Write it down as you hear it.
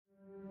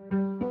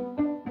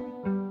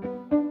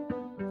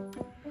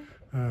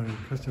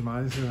Christian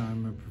Wejse.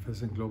 I'm a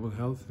professor in global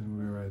health, and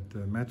we're at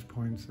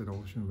MatchPoints at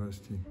Aarhus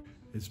University.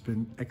 It's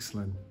been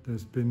excellent.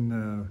 There's been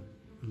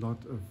a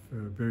lot of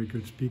very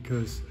good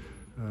speakers,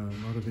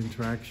 a lot of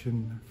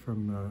interaction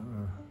from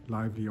a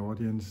lively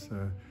audience,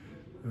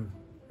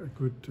 a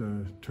good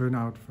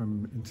turnout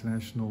from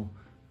international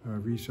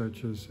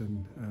researchers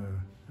and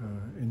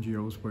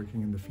NGOs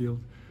working in the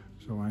field.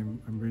 So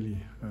I'm really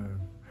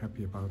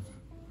happy about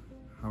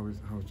how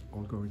it's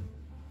all going.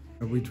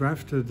 We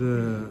drafted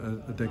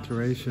a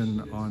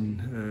declaration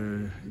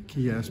on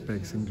key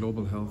aspects in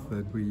global health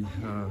that we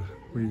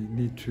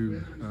need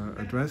to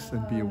address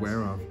and be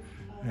aware of,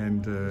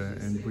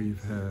 and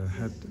we've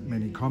had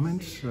many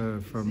comments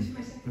from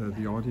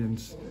the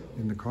audience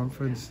in the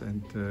conference,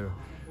 and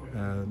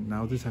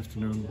now this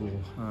afternoon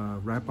we'll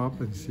wrap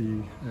up and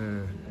see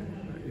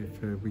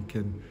if we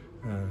can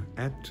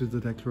add to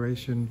the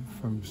declaration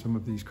from some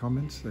of these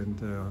comments,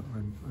 and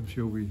I'm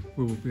sure we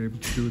will be able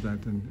to do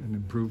that and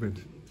improve it.